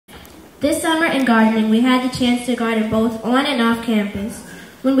This summer in gardening, we had the chance to garden both on and off campus.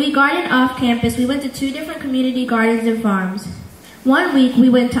 When we gardened off campus, we went to 2 different community gardens and farms. One week, we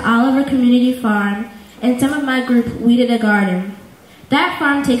went to Oliver Community Farm, and some of my group weeded a garden. That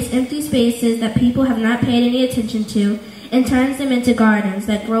farm takes empty spaces that people have not paid any attention to and turns them into gardens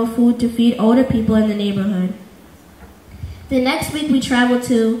that grow food to feed older people in the neighborhood. The next week we traveled,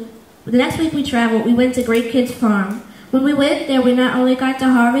 we went to Great Kids Farm. When we went there, we not only got to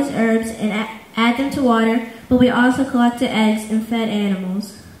harvest herbs and add them to water, but we also collected eggs and fed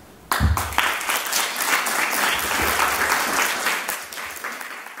animals.